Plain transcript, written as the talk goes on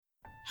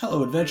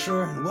Hello,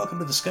 adventurer, and welcome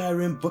to the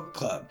Skyrim Book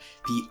Club,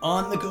 the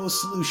on-the-go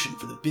solution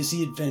for the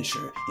busy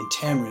adventurer in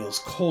Tamriel's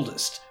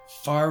coldest,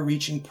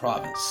 far-reaching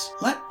province.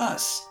 Let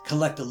us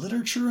collect the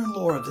literature and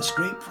lore of this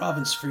great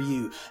province for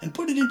you and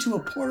put it into a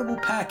portable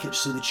package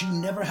so that you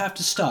never have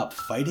to stop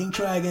fighting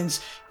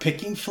dragons,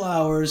 picking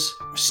flowers,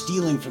 or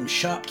stealing from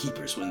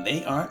shopkeepers when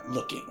they aren't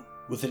looking.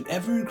 With an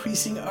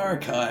ever-increasing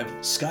archive,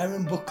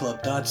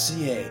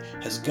 SkyrimBookClub.ca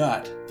has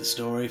got the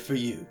story for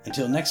you.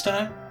 Until next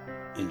time,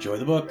 enjoy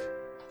the book.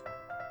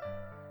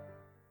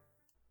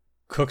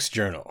 Cook's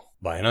Journal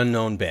by an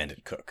unknown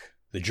bandit cook.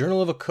 The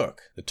journal of a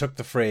cook that took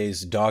the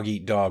phrase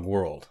dog-eat-dog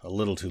world a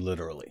little too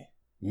literally.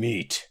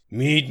 Meat.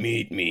 Meat,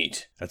 meat,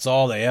 meat. That's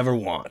all they ever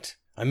want.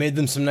 I made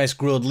them some nice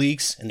grilled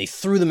leeks, and they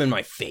threw them in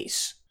my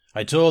face.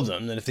 I told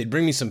them that if they'd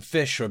bring me some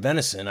fish or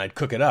venison, I'd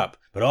cook it up,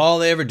 but all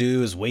they ever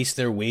do is waste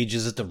their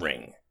wages at the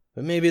ring.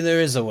 But maybe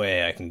there is a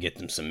way I can get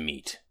them some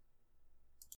meat.